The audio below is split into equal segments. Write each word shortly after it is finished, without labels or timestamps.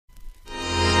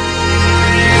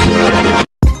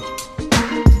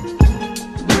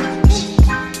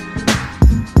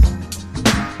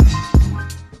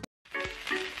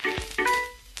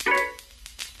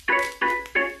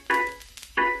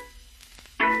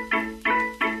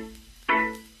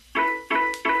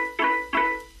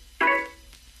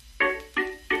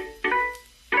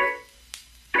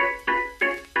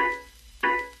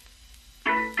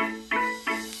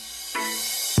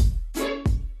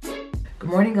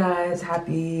Morning guys,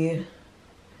 happy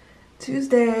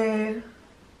Tuesday.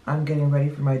 I'm getting ready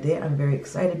for my day. I'm very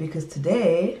excited because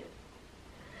today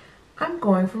I'm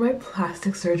going for my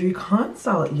plastic surgery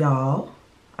consult, y'all.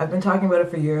 I've been talking about it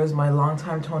for years. My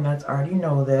longtime Tonettes already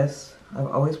know this. I've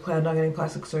always planned on getting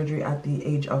plastic surgery at the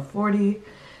age of 40,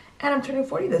 and I'm turning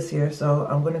 40 this year, so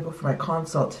I'm going to go for my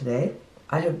consult today.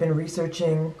 I have been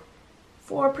researching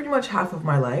for pretty much half of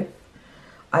my life.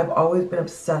 I've always been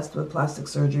obsessed with plastic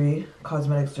surgery,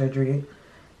 cosmetic surgery.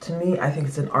 To me, I think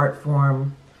it's an art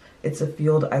form. It's a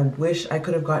field I wish I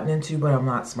could have gotten into, but I'm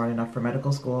not smart enough for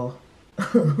medical school.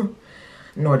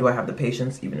 Nor do I have the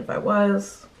patience, even if I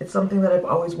was. It's something that I've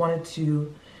always wanted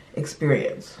to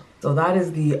experience. So that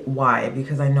is the why,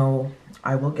 because I know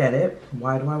I will get it.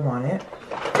 Why do I want it?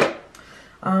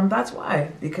 That's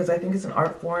why, because I think it's an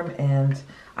art form and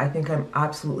I think I'm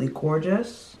absolutely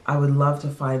gorgeous. I would love to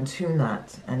fine tune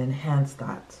that and enhance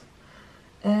that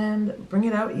and bring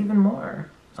it out even more.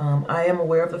 I am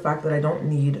aware of the fact that I don't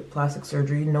need plastic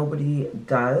surgery. Nobody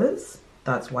does.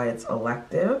 That's why it's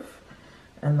elective.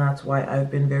 And that's why I've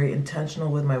been very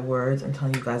intentional with my words and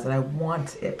telling you guys that I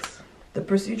want it. The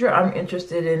procedure I'm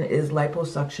interested in is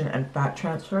liposuction and fat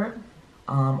transfer,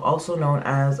 also known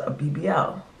as a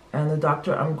BBL. And the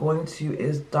doctor I'm going to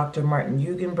is Dr. Martin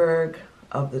Hugenberg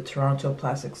of the Toronto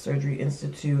Plastic Surgery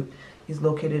Institute. He's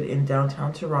located in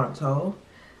downtown Toronto,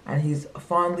 and he's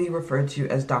fondly referred to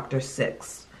as Dr.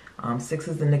 Six. Six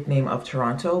is the nickname of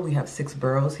Toronto. We have 6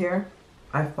 boroughs here.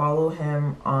 I follow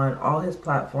him on all his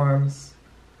platforms.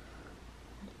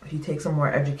 He takes a more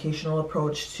educational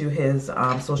approach to his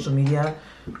social media,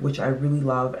 which I really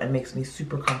love and makes me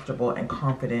super comfortable and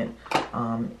confident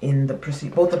in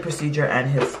both the procedure and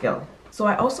his skill. So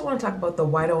I also want to talk about the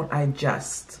 "why don't I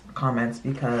just" comments,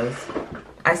 because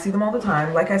I see them all the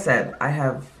time. Like I said, I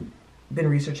have been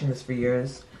researching this for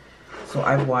years, so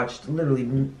I've watched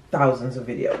literally thousands of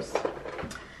videos.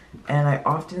 And I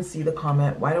often see the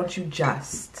comment, "Why don't you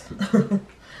just?"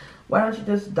 Why don't you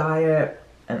just diet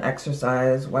and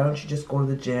exercise? Why don't you just go to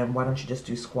the gym? Why don't you just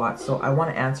do squats? So I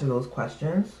want to answer those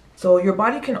questions. So your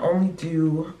body can only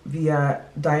do via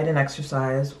diet and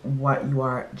exercise what you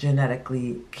are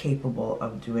genetically capable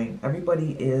of doing.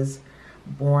 Everybody is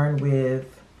born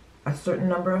with a certain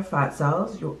number of fat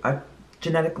cells, a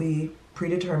genetically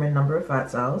predetermined number of fat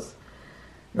cells.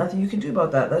 Nothing you can do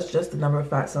about that. That's just the number of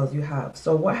fat cells you have.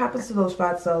 So what happens to those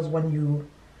fat cells when you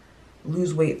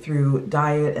lose weight through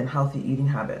diet and healthy eating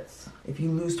habits? If you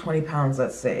lose 20 pounds,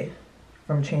 let's say,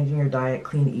 from changing your diet,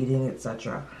 clean eating,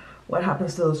 etc., what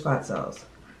happens to those fat cells?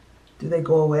 Do they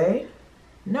go away?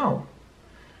 No.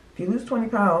 If you lose 20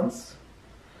 pounds,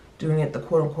 doing it the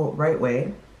quote-unquote right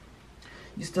way,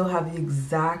 you still have the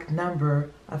exact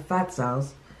number of fat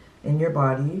cells in your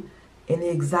body in the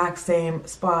exact same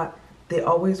spot they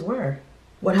always were.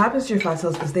 What happens to your fat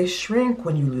cells is they shrink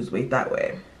when you lose weight that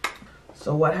way.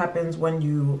 So what happens when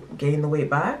you gain the weight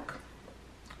back?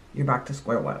 You're back to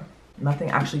square one. Nothing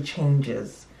actually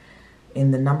changes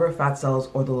in the number of fat cells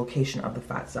or the location of the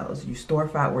fat cells. You store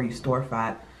fat where you store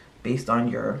fat based on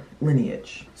your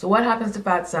lineage. So what happens to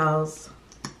fat cells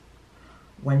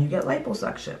when you get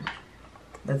liposuction?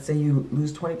 Let's say you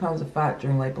lose 20 pounds of fat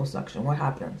during liposuction. What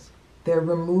happens? They're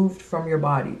removed from your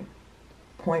body.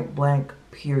 Point blank,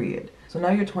 period. So now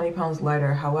you're 20 pounds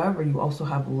lighter. However, you also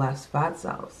have less fat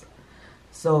cells.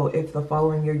 So if the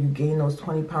following year you gain those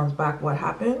 20 pounds back, what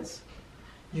happens?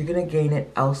 You're gonna gain it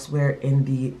elsewhere in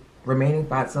the remaining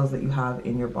fat cells that you have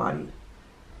in your body,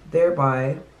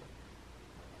 thereby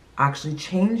actually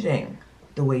changing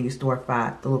the way you store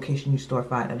fat, the location you store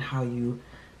fat, and how you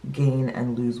gain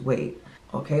and lose weight.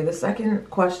 Okay, the second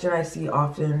question I see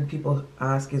often people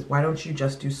ask is, why don't you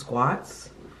just do squats?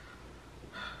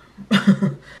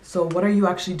 So what are you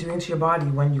actually doing to your body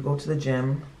when you go to the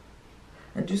gym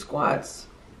and do squats,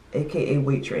 aka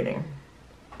weight training?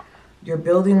 You're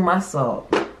building muscle.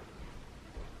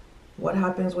 What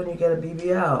happens when you get a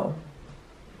BBL?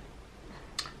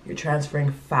 You're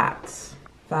transferring fats.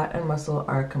 Fat and muscle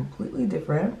are completely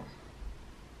different,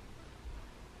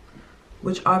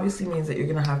 which obviously means that you're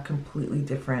gonna have completely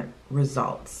different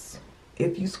results.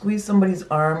 If you squeeze somebody's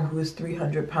arm who is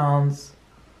 300 pounds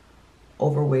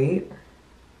overweight,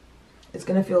 it's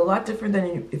gonna feel a lot different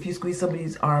than if you squeeze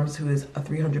somebody's arms who is a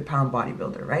 300-pound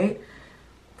bodybuilder, right?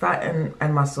 Fat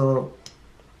and muscle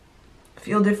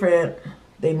feel different,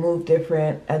 they move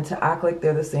different, and to act like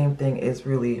they're the same thing is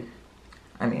really,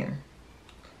 I mean,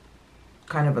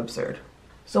 kind of absurd.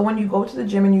 So when you go to the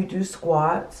gym and you do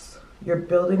squats, you're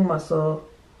building muscle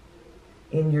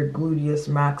in your gluteus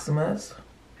maximus.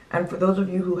 And for those of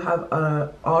you who have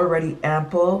a already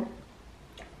ample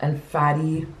and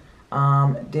fatty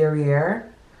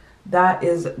derriere, that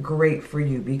is great for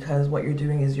you because what you're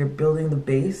doing is you're building the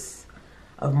base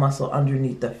of muscle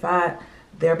underneath the fat,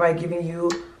 thereby giving you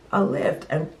a lift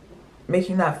and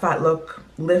making that fat look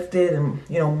lifted and,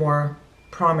 you know, more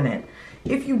prominent.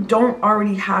 If you don't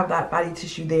already have that fatty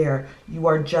tissue there, you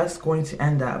are just going to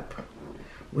end up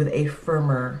with a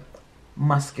firmer,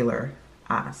 muscular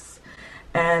ass.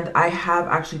 And I have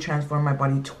actually transformed my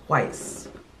body twice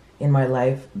in my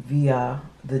life via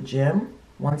the gym,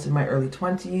 once in my early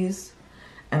 20s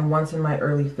and once in my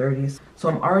early 30s. So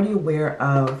I'm already aware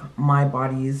of my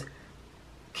body's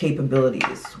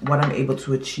capabilities, what I'm able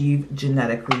to achieve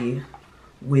genetically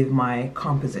with my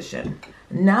composition.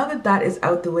 Now that that is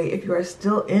out the way, if you are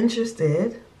still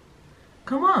interested,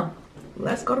 come on,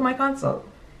 let's go to my consult.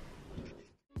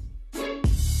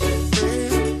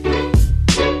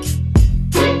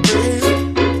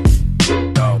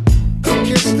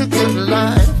 Kiss the good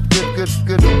life, good,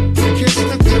 kiss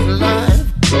the good life.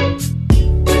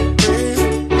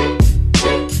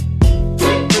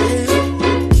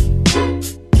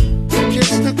 Kiss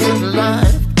the good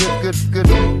life, good,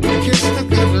 kiss the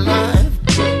good life.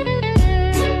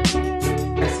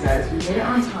 Yes guys, we made it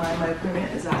on time. My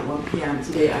appointment is at 1 p.m.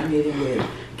 Today I'm meeting with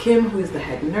Kim, who is the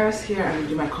head nurse here. I'm gonna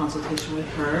do my consultation with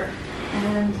her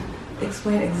and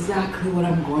explain exactly what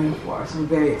I'm going for. So I'm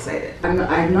very excited.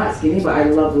 I'm not skinny, but I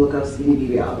love the look of skinny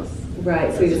BBLs.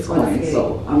 Right, so you just want to.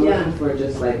 So I'm looking for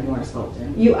just like more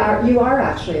sculpting. You are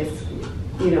actually,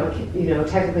 you know,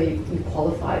 technically you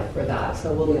qualify for that.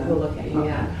 So we'll look at you.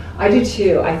 Yeah, I do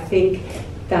too. I think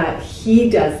that he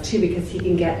does too because he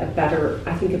can get a better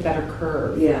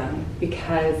curve. Yeah.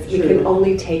 Because we can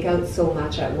only take out so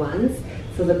much at once.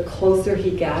 So the closer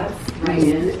he gets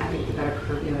in, I think the better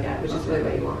curve you'll get, which is really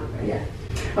what you want, right? Yeah.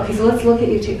 Okay, so let's look at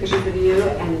you, take pictures of you,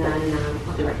 and then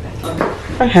I'll be right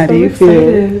back. How do you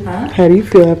feel? Huh? How do you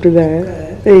feel after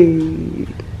that? Good. Hey.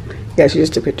 Yeah, she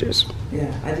just took pictures.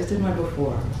 Yeah, I just did my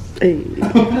before. Hey.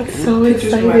 That's so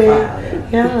exciting.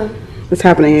 Yeah. What's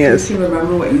happening is. You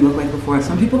remember what you look like before.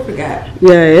 Some people forget.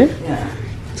 Yeah. Yeah.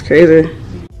 It's crazy.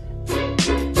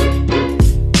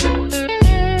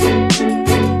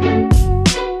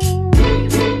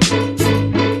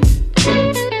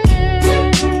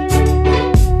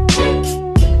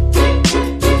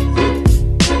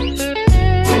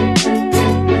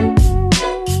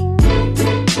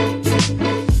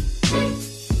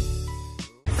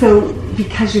 So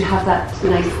because you have that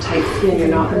nice tight skin, you're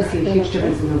not going to see a huge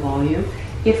difference in the volume.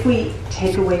 If we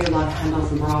take away your love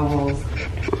handles and bra rolls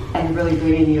and really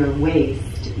bring in your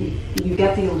waist, you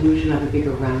get the illusion of a bigger,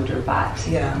 rounder butt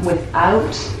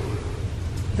without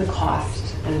the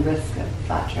cost and risk of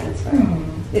fat transfer.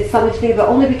 It's something to think about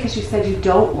only because you said you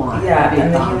don't want that big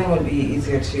and the bump. healing would be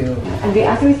easier too. And the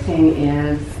other thing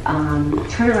is,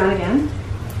 turn around again.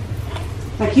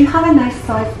 Like you have a nice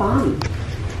size bum.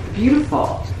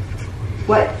 Beautiful.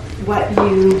 What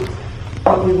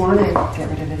we want to get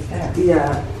rid of is this.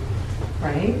 Yeah.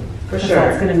 Right? For sure.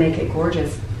 That's going to make it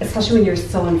gorgeous, especially when you're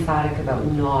so emphatic about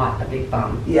not a big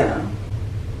bum. Yeah.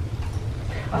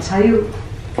 I'll tell you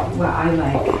what I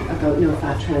like about no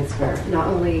fat transfer. Not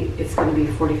only it's going to be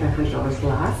 $4,500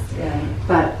 less,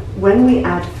 but when we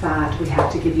add fat, we have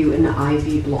to give you an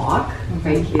IV block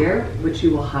right here, which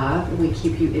you will have, and we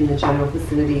keep you in the general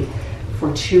vicinity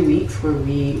for 2 weeks where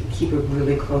we keep a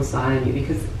really close eye on you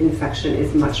because infection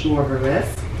is much more of a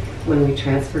risk when we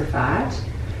transfer fat.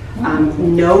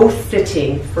 No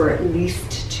sitting for at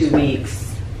least 2 weeks.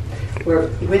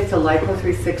 With the Lipo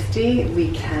 360,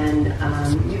 we can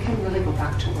you can really go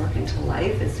back to work into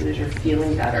life as soon as you're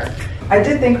feeling better. I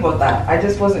did think about that. I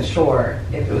just wasn't sure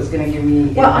if it was going to give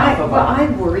me what I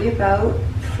worry about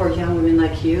for young women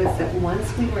like you is that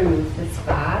once we remove this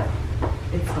fat,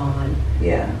 it's gone.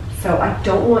 Yeah. So I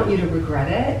don't want you to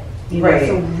regret it. You know,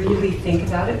 so really think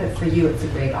about it. But for you, it's a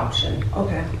great option.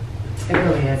 Okay. It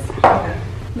really is. Okay.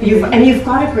 You've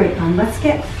got a great bum. Let's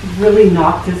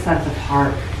knock this out of the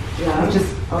park. Yeah.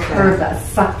 Just curve that,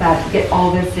 suck that, get all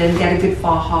this in, get a good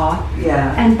faha.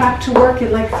 Yeah. And back to work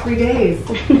in like 3 days.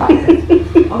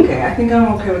 Okay, I think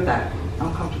I'm okay with that.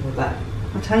 I'm comfortable with that.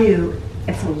 I'll tell you,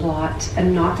 it's a lot,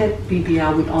 and not that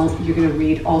BBL. You're going to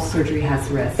read all surgery has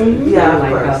risk. Yeah, of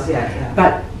course. Yeah.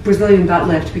 But Brazilian butt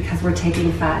lift, because we're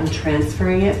taking fat and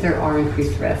transferring it, there are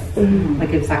increased risks,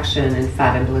 like infection and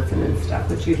fat embolism and stuff,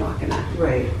 which you're not going to.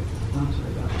 Right.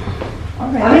 All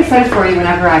right. I'm excited for you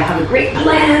whenever I have a great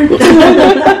plan.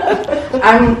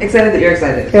 I'm excited that you're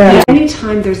excited. Yeah.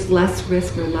 Anytime there's less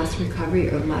risk or less recovery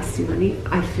or less money,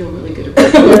 I feel really good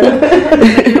about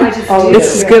it. You know, I just do.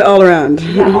 It's just good all around.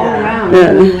 Yeah, all around.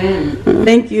 Yeah. Win-win.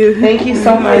 Thank you. Thank you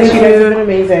so much. You guys have been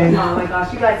amazing. Oh my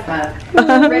gosh, you guys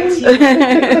have great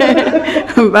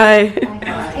team. Bye.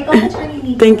 Take all the time you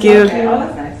need. Thank you. Okay, oh,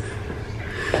 that's nice.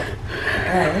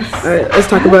 Nice. All right, let's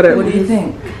talk about it. What do you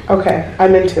think? Okay,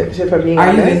 I'm into it. If I'm being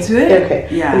Are you honest. into it? Okay.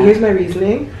 Yeah. And here's my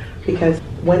reasoning, because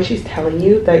when she's telling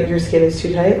you that your skin is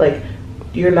too tight, like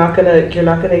you're not gonna,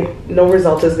 no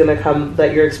result is gonna come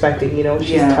that you're expecting. You know, she's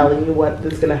Yeah. telling you what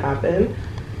is gonna happen.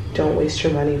 Don't waste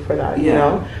your money for that. You Yeah.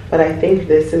 know. But I think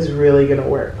this is really gonna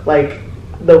work. Like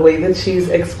the way that she's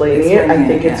explaining it, I Explaining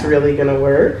think it, it's yeah. really gonna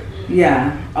work.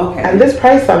 Yeah. Okay. And this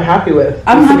price, I'm happy with.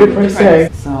 I'm It's a happy good with price the tag.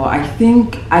 price. So I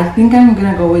think I'm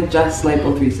gonna go with just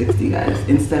Lipo 360, guys,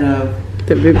 instead of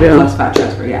The big bill. plus fat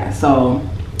transfer. Yeah. So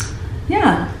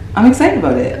yeah, I'm excited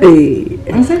about it. Hey.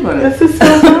 I'm excited about it. This is so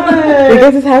I fun.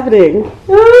 guess it's happening.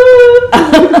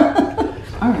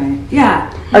 All right. Yeah.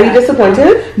 Are you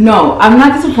disappointed? No, I'm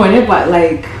not disappointed, but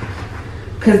like,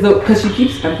 cause she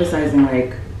keeps emphasizing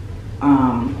like,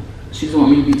 she doesn't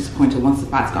want me to be disappointed once the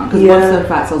fat's gone. Because Yeah. once the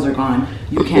fat cells are gone,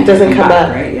 you can't It doesn't get them come back,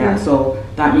 back. right? Yeah. Yeah. So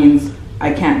that means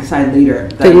I can't decide later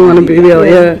That you want to be real,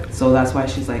 yeah. So that's why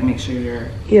she's like, make sure you're.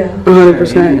 Yeah.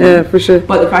 100%, yeah, for sure.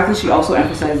 But the fact that she also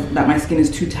emphasized that my skin is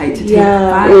too tight to take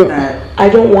Yeah. fat, that I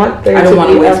don't want there I don't to want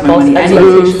to be a waste my false money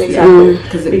expectation. anyways. Exactly.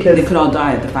 Because they could all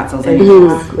die at the fat cells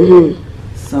Exactly. anyways.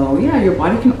 So yeah, your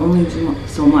body can only do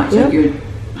so much. Yep. Like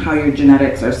how your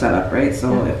genetics are set up, right?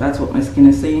 So if that's what my skin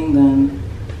is saying, then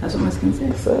that's what my skin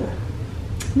says. So,